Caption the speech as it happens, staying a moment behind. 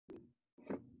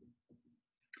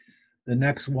The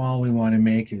next wall we want to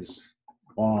make is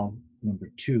wall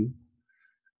number 2,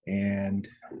 and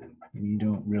we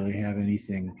don't really have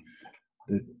anything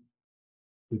that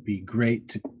would be great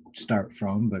to start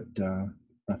from, but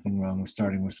nothing wrong with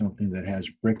starting with something that has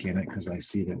brick in it, because I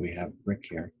see that we have brick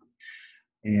here.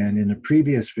 And in the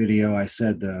previous video, I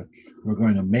said we're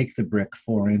going to make the brick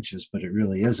 4 inches, but it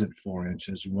really isn't 4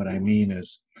 inches. And what I mean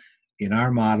is, in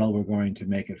our model, we're going to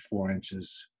make it 4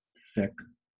 inches thick.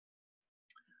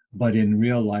 But in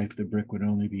real life, the brick would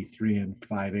only be 3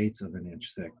 5/8 of an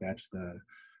inch thick. That's the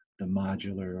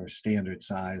modular or standard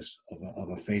size of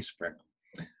a face brick.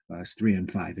 It's 3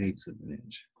 5/8 of an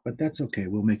inch. But that's okay.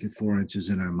 We'll make it 4 inches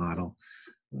in our model.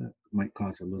 Might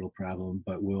cause a little problem,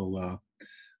 but we'll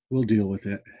deal with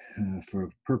it. For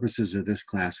purposes of this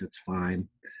class, it's fine.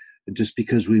 And just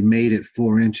because we made it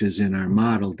 4 inches in our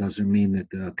model doesn't mean that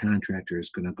the contractor is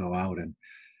going to go out and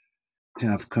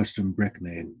have custom brick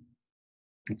made.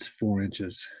 It's 4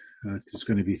 inches. It's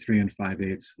going to be 3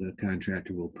 5/8. The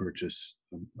contractor will purchase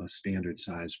a standard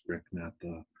size brick, not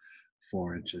the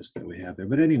 4 inches that we have there.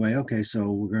 But anyway, okay,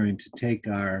 so we're going to take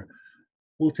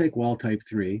we'll take wall type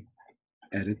 3,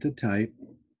 edit the type,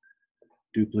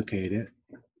 duplicate it.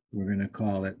 We're going to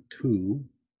call it 2,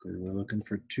 because we're looking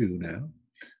for 2 now.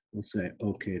 We'll say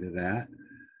okay to that.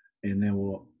 And then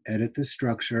we'll edit the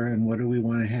structure. And what do we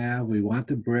want to have? We want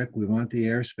the brick. We want the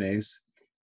airspace.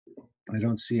 I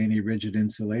don't see any rigid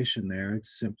insulation there.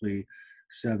 It's simply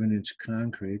 7-inch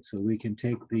concrete. So we can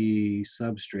take the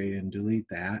substrate and delete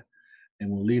that. And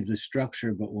we'll leave the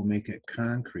structure, but we'll make it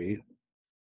concrete.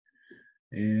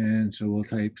 And so we'll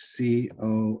type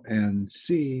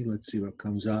CONC. Let's see what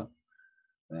comes up.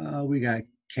 We got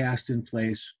cast in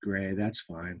place gray. That's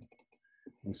fine.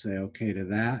 We'll say okay to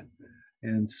that.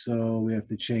 And so we have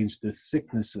to change the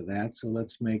thickness of that. So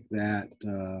let's make that.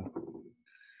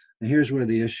 And here's where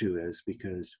the issue is,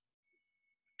 because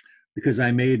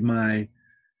I made my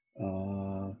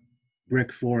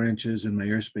brick 4 inches and my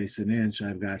airspace an inch.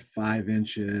 I've got 5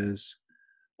 inches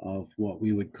of what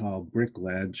we would call brick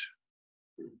ledge,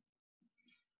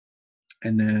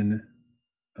 and then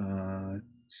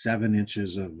 7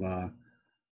 inches of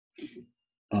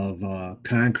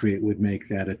concrete would make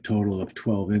that a total of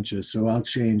 12 inches. So I'll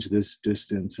change this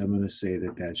distance. I'm going to say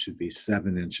that should be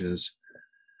 7 inches.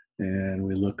 And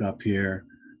we look up here,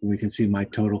 and we can see my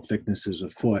total thickness is a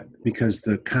foot, because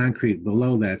the concrete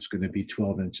below that's going to be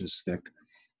 12 inches thick.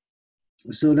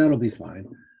 So that'll be fine.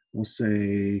 We'll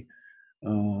say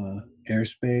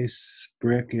airspace,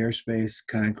 brick, airspace,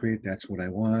 concrete. That's what I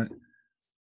want.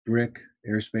 Brick,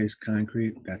 airspace,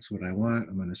 concrete. That's what I want.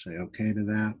 I'm going to say okay to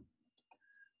that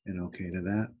and okay to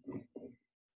that.